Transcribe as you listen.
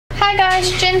Hi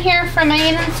guys, Jen here from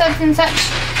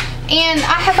Suds-N-Such, and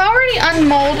I have already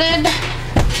unmolded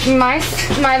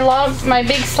my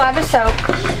big slab of soap,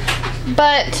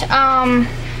 but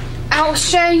I'll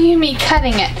show you me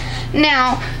cutting it.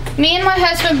 Now, me and my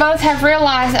husband both have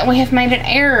realized that we have made an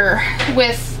error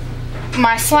with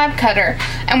my slab cutter,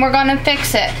 and we're going to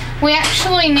fix it. We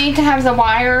actually need to have the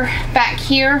wire back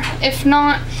here. If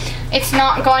not, it's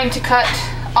not going to cut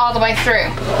all the way through.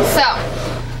 So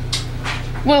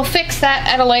we'll fix that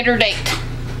at a later date.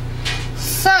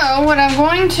 So what I'm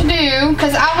going to do,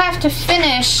 because I'll have to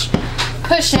finish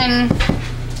pushing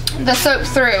the soap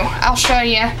through, I'll show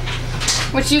you,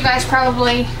 which you guys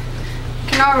probably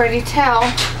can already tell.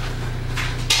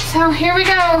 So here we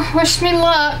go. Wish me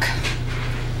luck.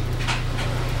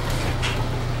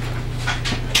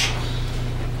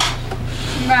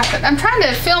 I'm trying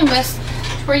to film this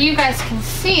where you guys can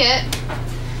see it,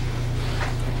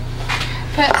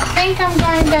 but I think I'm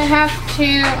going to have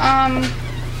to, I'm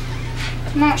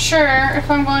not sure if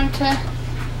I'm going to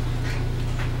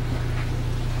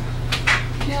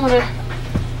be able to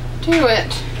do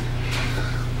it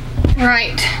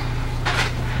right.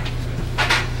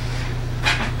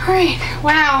 Alright,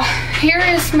 wow, here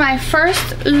is my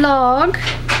first log.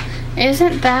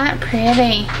 Isn't that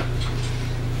pretty?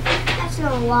 That's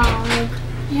a log.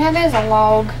 Yeah, it is a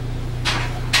log.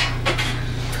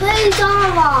 Please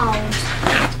are logs.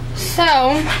 So,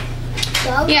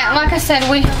 yeah, like I said,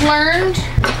 we have learned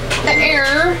the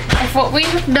error of what we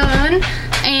have done,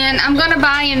 and I'm gonna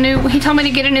buy a new, he told me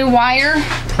to get a new wire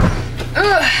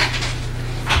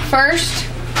first,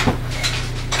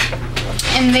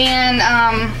 and then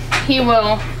he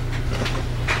will,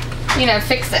 you know,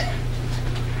 fix it.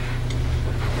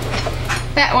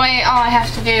 That way all I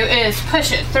have to do is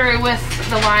push it through with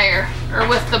the wire, or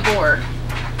with the board.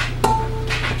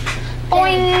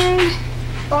 Boing!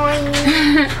 Boing.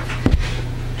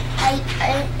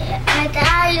 I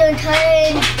thought you cut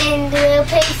it in little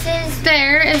pieces.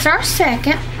 There is our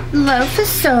second loaf of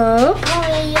soap.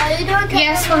 Oh, yeah, you don't cut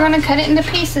Yes, we're going to cut it into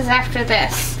pieces after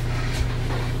this.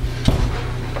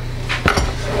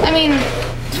 I mean,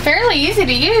 it's fairly easy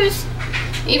to use,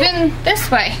 even this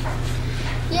way.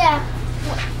 Yeah.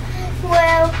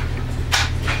 Well,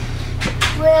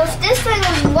 if this thing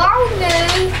was longer,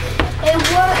 it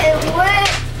would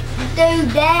do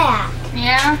that.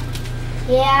 Yeah?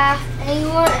 Yeah, and you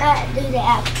want to do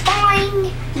that.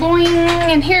 Boing! Boing!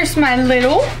 And here's my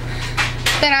little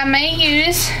that I may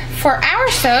use for our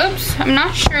soaps. I'm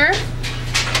not sure.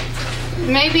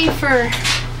 Maybe for...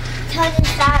 Touch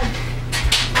inside.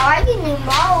 I like a new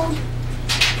mold.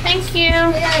 Thank you.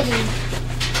 Ready.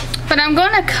 But I'm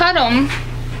going to cut them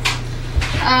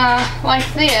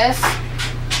like this.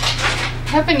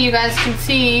 Hoping you guys can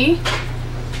see.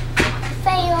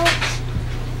 Failed.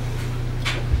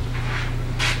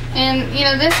 And, you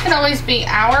know, this could always be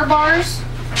hour bars,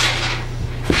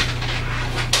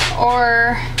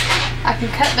 or I can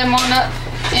cut them on up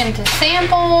into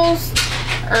samples,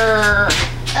 or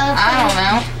I don't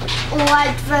know.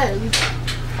 Like food.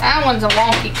 That one's a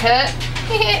wonky cut.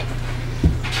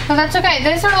 But that's okay.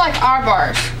 These are like our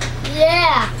bars.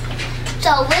 Yeah.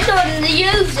 So we're going to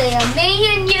use them. Me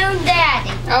and you and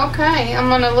Daddy. Okay, I'm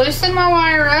going to loosen my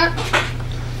wire up.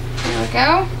 There we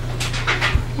go.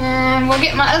 And we'll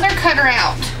get my other cutter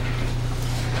out.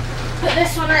 Put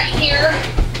this one right here.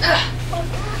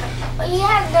 Well, you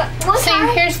have the, See,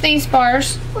 here's these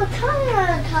bars. What kind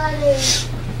of cutting?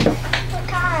 What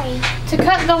kind? To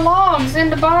cut the logs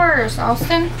into bars,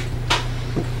 Austin.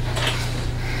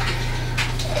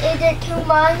 Is it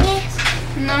humongous?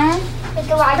 No. Is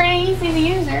it like, Pretty easy to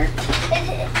use her.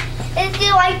 is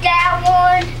it like that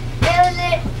one? Is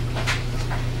it?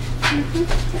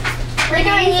 Pretty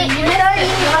easy. You missed it.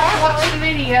 You'll have to watch the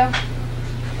video.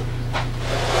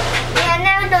 Yeah,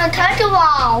 now we're going to cut the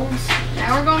logs. Now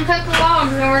we're going to cut the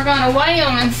logs and we're going to weigh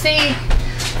them and see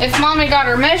if Mommy got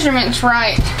her measurements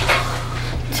right.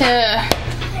 That's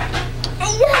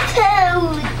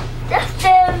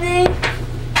me.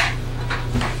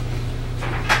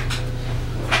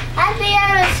 I'd be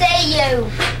able to see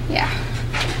you. Yeah.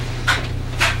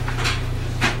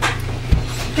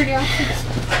 Pretty awesome.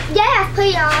 Yeah, it's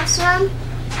pretty awesome.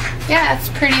 Yeah, it's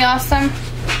pretty awesome.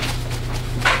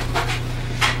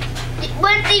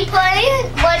 What's the plan?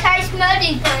 What type of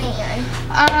smoothie plan?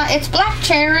 It's black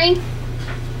cherry.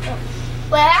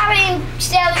 Well, how many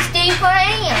calories do you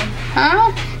plan?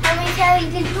 Huh? How many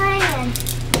calories do you plan?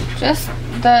 Just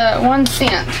the 1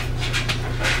 cent.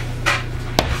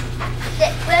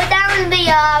 Well, that would be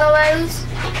all of those.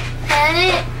 And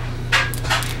it?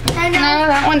 No,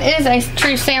 that one is a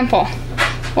true sample.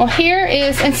 Well, here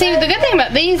is, and see, the good thing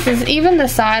about these is even the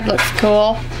side looks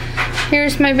cool.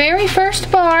 Here's my very first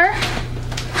bar,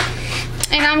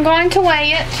 and I'm going to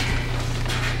weigh it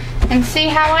and see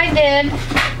how I did.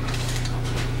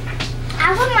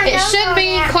 It should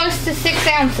be close to 6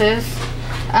 ounces.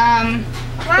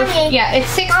 Yeah,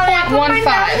 it's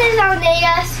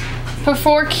 6.15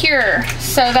 before cure,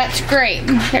 so that's great.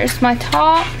 Here's my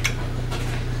top.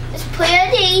 It's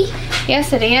pretty.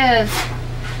 Yes, it is.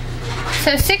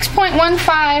 So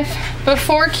 6.15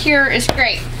 before cure is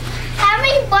great. How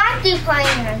many black do you play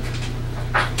in?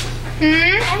 How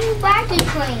many black do you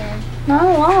play in? Not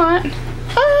a lot.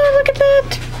 Oh, look at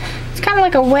that. It's kind of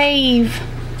like a wave.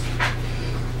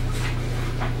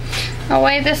 I'll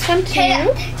weigh this one too. Can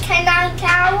I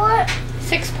count it?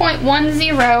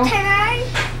 6.10. Can I?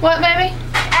 What, baby?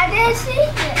 I didn't see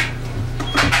it.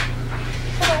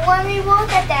 But let me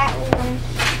look at that one.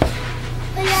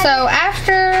 So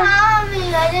after...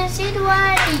 Mommy, I didn't see the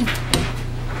wave.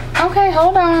 Okay,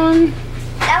 hold on.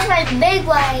 That was a big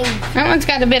wave. That one's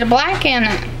got a bit of black in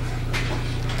it.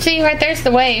 See, right there's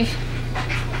the wave.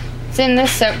 It's in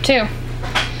this soap too.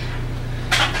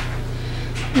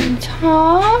 And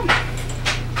top.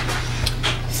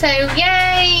 So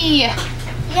yay!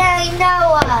 Yay,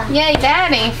 Noah. Yay,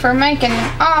 Daddy, for making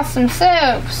awesome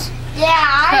soaps. Yeah,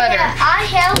 I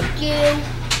helped you.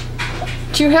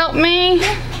 Did you help me?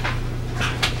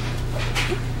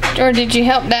 Or did you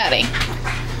help Daddy?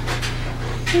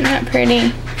 Isn't that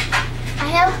pretty? I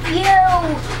helped you.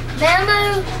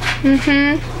 Remember?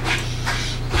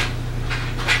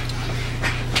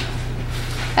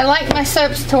 I like my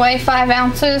soaps to weigh 5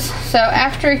 ounces, so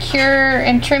after cure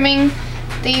and trimming,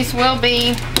 these will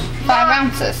be 5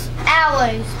 ounces.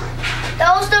 Hours.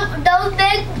 Those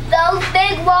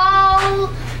big walls.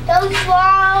 Those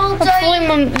walls. Hopefully,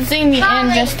 I'm zoom you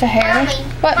in just a hair. Mommy,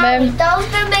 What, babe? Those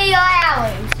will be your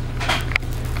hours.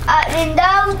 And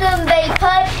those will be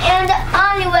put in the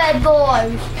underwear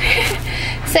boards.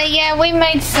 So yeah, we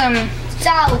made some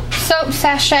soap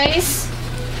sachets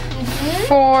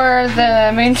for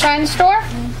the moonshine store.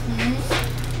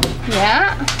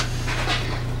 Yeah.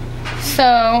 So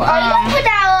you gonna put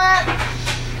that up?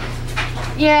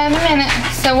 Yeah, in a minute.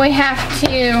 So we have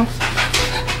to.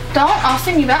 Don't,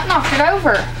 Austin, you about knocked it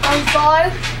over. I'm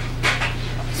sorry.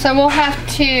 So we'll have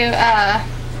to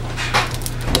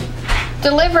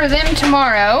deliver them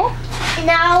tomorrow.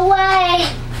 No way.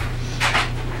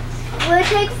 We'll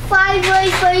take 5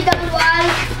 days for the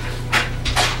life.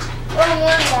 Or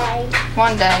 1 day.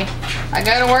 1 day. I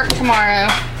go to work tomorrow.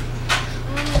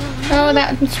 Oh,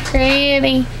 that one's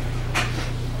pretty.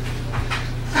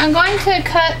 I'm going to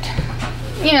cut,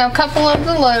 a couple of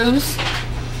the loaves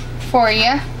for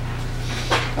you.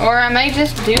 Or I may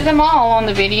just do them all on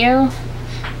the video.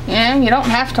 You don't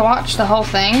have to watch the whole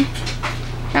thing.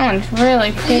 That one's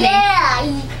really pretty. Yeah,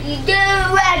 you do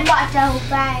have to watch the whole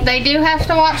thing. They do have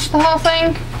to watch the whole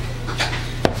thing?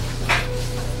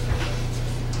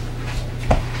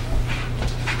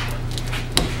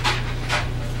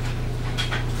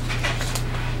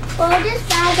 Well, just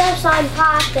bag up some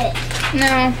pocket.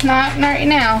 No, not right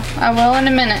now. I will in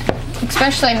a minute.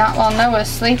 Especially not while Noah's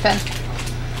sleeping.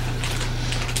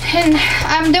 And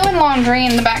I'm doing laundry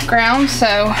in the background,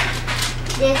 so...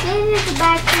 This is the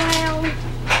background.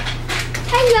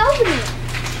 How you open it?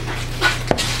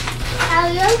 How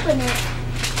you open it?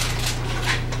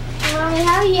 Mommy,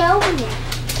 how you open it?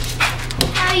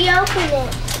 How you open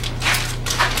it?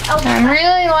 Oh, I'm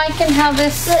really liking how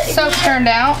this soap turned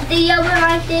out. Do you open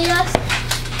like this?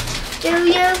 Do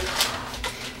you?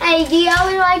 Hey, do you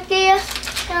open like this?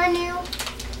 Can you?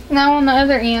 No, on the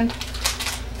other end.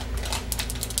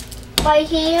 Right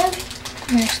here?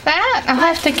 There's that. I'll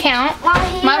have to count Right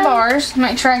here? my bars.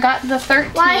 Make sure I got the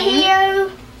 13. Right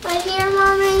here? Right here,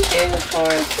 Mommy? 2,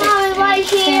 4, 6, Mommy, right 8,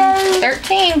 10, here.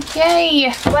 13.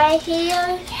 Yay. Right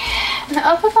here?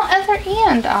 Now up on the other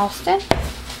end, Austin.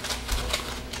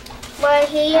 Right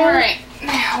here? Alright.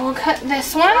 Now we'll cut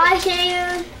this one. Right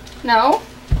here? No.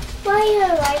 Right here,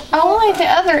 right here. Only the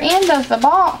other end of the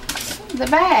box. The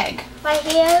bag. Right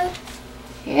here?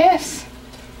 Yes.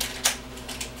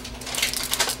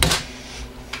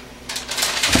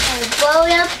 And blow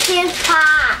up this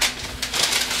pot.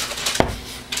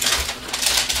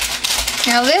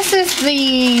 Now this is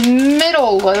the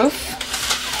middle loaf.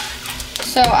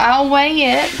 So I'll weigh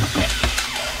it.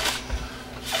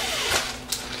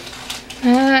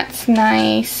 That's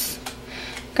nice.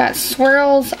 Got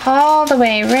swirls all the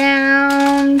way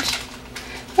around.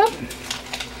 Oop.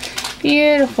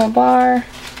 Beautiful bar.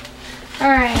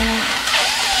 Alright.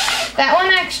 That one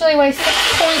actually weighs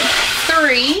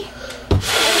 6.3.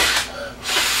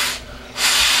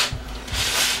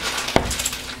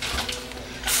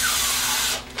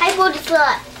 pull the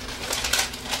slut.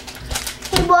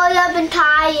 Hey, boy, up and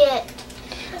tie it.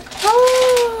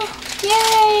 Oh,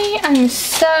 yay! I'm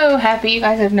so happy. You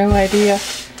guys have no idea.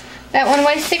 That one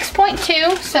weighs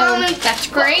 6.2, so that's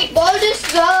great. Boy, this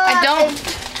slut. I don't.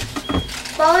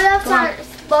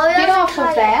 Get off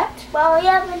of that. Boy,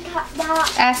 up and tie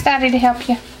that. Ask Daddy to help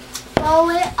you. Roll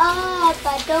it up.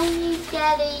 I don't need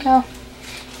Daddy. Go.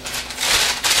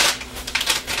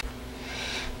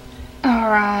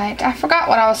 Alright, I forgot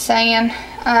what I was saying.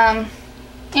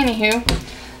 Anywho,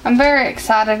 I'm very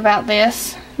excited about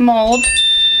this mold.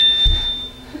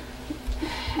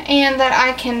 And that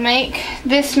I can make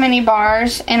this many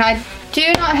bars. And I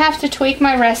do not have to tweak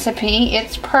my recipe.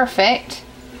 It's perfect.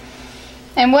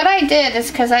 And what I did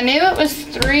is, because I knew it was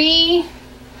 3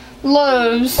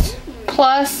 loaves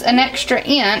plus an extra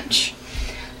inch.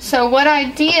 So what I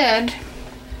did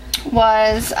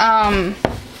was,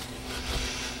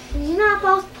 You're not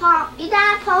supposed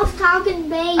to talk in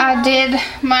video. I did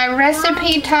my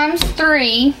recipe times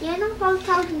 3 You're not supposed to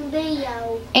talk in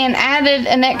video. and added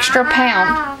an extra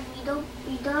pound. You're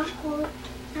not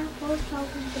supposed to talk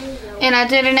in video. And I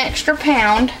did an extra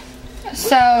pound.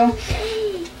 So,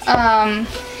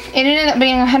 it ended up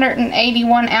being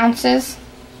 181 ounces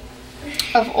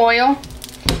of oil.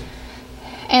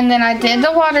 And then I did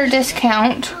the water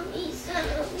discount.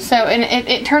 So, and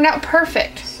it turned out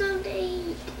perfect.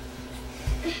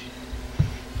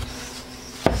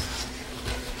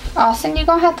 Austin, you're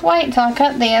going to have to wait until I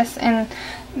cut this, and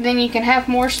then you can have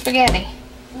more spaghetti.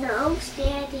 No,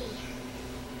 Daddy.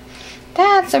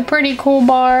 That's a pretty cool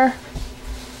bar.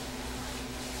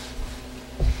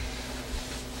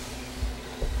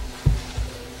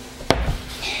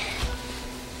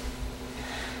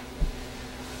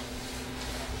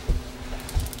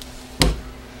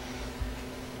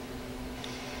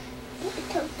 It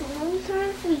took a long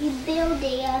time for you to build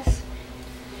this.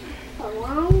 A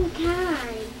long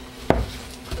time.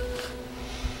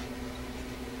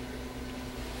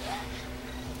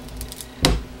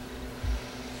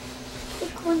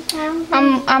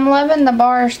 I'm loving the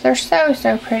bars. They're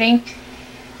so pretty.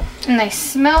 And they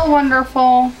smell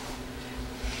wonderful.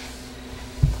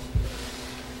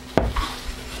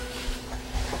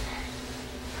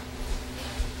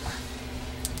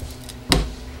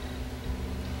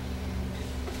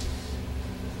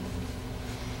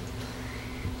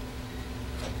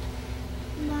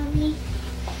 Mommy.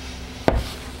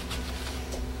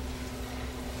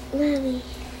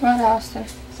 What else? Then?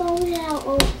 Show me how to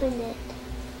open it.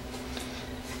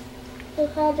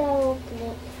 Look how to open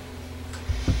it.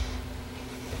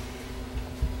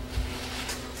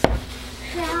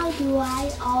 How do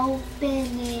I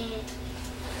open it?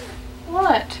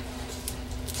 What?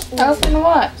 Open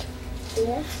what?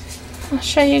 Yes. I'll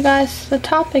show you guys the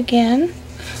top again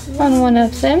on one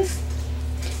of them.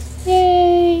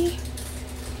 Yay!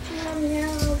 Mommy,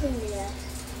 how to open this?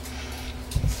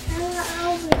 How do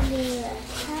I open this?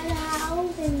 How do I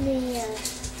open this?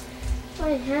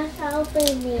 Wait, how do I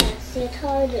open this? It's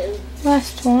hard to.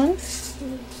 Last one.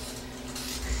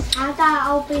 How do I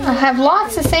open it? I have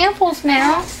lots of samples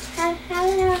now. How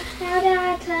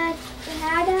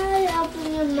do I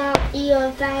open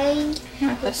your thing? I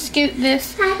have to scoot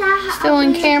this. How do I Still in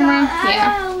open camera? How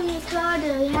Yeah. do I open your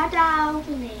turtle? How do I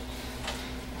open it?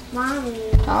 Mommy,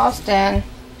 Austin,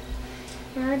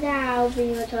 how do I open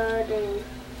your turtle?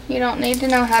 you don't need to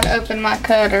know how to open my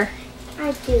cutter.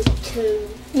 I do too.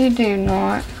 You do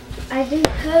not. I do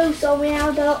too. Tell me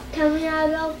how to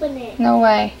open it. No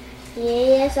way.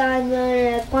 Yes, I'm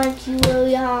gonna punch you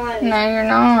really hard. No, you're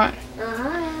not.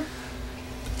 Uh-huh.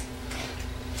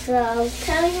 So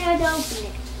tell me how to open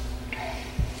it.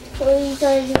 Please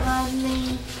don't you love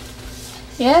me?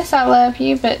 Yes, I love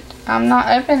you, but I'm not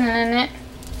opening it.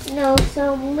 No,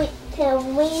 tell me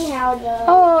how to.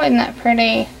 Oh, isn't that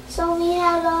pretty? Show me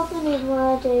how to open it,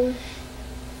 Mother.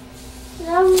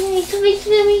 Show me. Show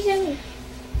me.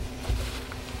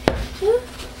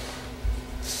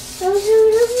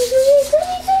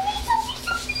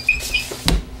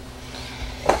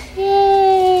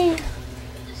 Yay!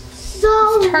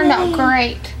 So Turned out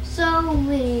great. So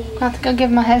me. I have to go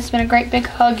give my husband a great big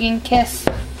hugging kiss.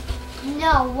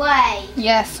 No way.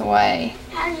 Yes, way.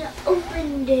 How do I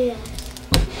open this?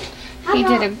 He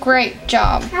did a great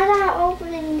job. How do I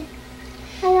open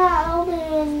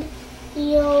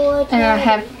your And I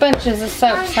have bunches of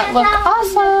soaps that look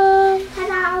awesome. How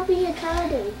do I open your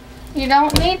cutter? You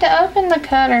don't need to open the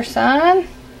cutter, son.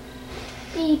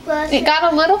 It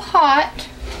got a little hot.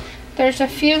 There's a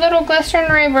few little glycerin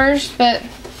rivers, but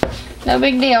no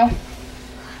big deal.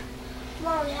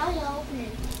 Mommy, how do you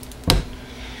open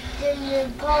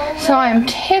it? So I'm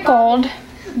tickled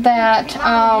that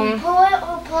Pull it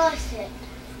or push it?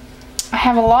 I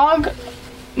have a log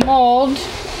mold.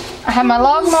 I have my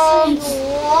log molds.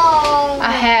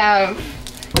 I have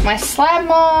my slab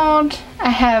mold. I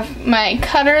have my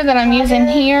cutter that I'm using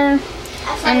here.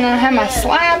 And then I have my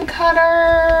slab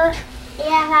cutter.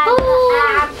 Yeah,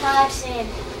 I'm pushing.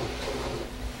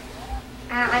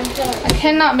 I'm doing. I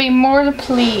cannot be more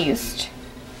pleased.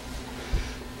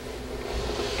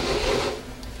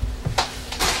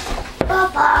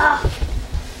 Papa.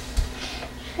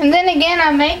 And then again,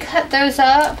 I may cut those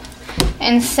up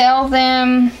and sell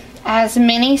them as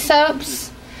mini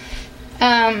soaps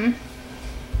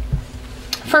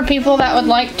for people that would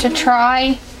like to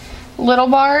try little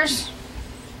bars.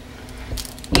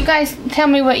 You guys tell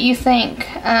me what you think,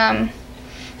 the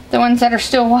ones that are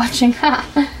still watching.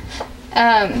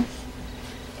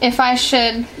 If I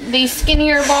should, these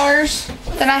skinnier bars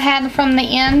that I had from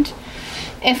the end,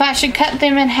 if I should cut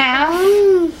them in half,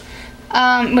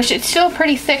 which it's still a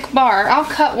pretty thick bar. I'll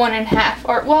cut one in half,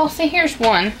 or well, see, here's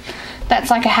one that's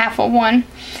like a half of one.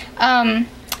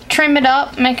 Trim it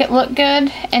up, make it look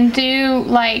good, and do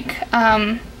like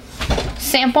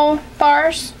sample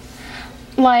bars,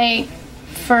 like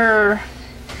for,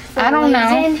 I don't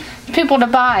know, people to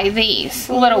buy these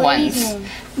little ones.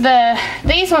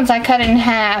 These ones I cut in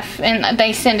half and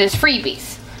they send as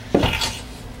freebies.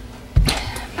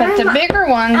 But the bigger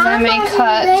ones I may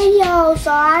cut video,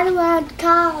 so I don't want to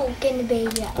talk in the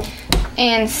video.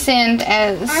 And send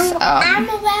as I'm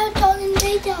allowed to talk in the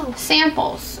video.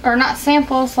 samples, or not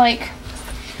samples, like,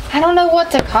 I don't know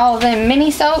what to call them,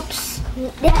 mini soaps,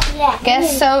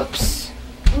 guest soaps.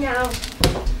 No,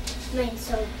 mini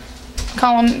soap.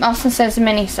 Call them, also says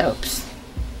mini soaps.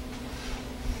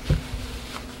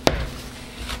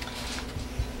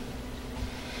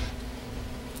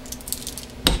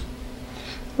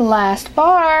 Last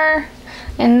bar,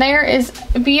 and there is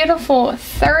a beautiful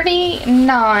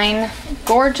 39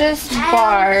 gorgeous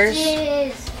bars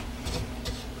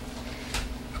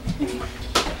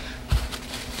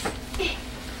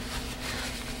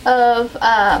of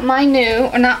my new,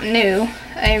 or not new,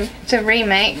 it's a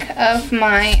remake of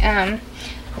my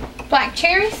black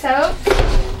cherry soap.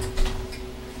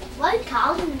 What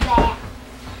calling that?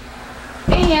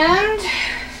 And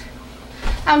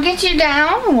I'll get you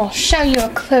down and we'll show you a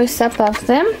close-up of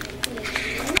them.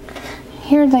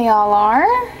 Here they all are.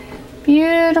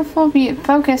 Beautiful,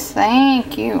 focus,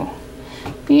 thank you.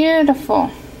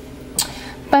 Beautiful.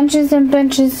 Bunches and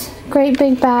bunches, great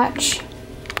big batch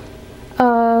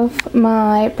of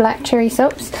my black cherry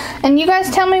soaps. And you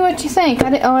guys tell me what you think.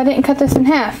 I didn't cut this in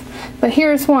half, but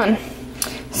here's one.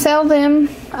 Sell them,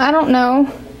 I don't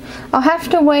know. I'll have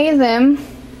to weigh them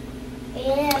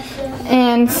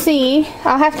and see.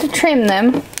 I'll have to trim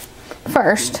them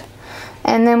first,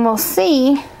 and then we'll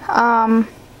see. That's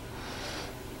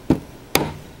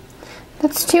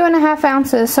 2.5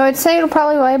 ounces, so I'd say it'll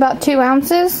probably weigh about 2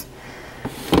 ounces.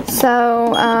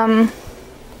 So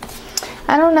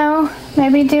I don't know,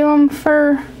 maybe do them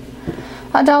for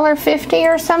 $1.50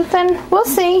 or something. We'll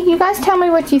see. You guys tell me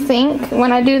what you think.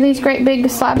 When I do these great big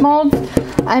slab molds,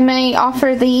 I may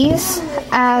offer these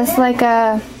as like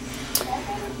a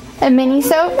mini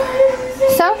soap.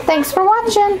 So, thanks for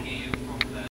watching.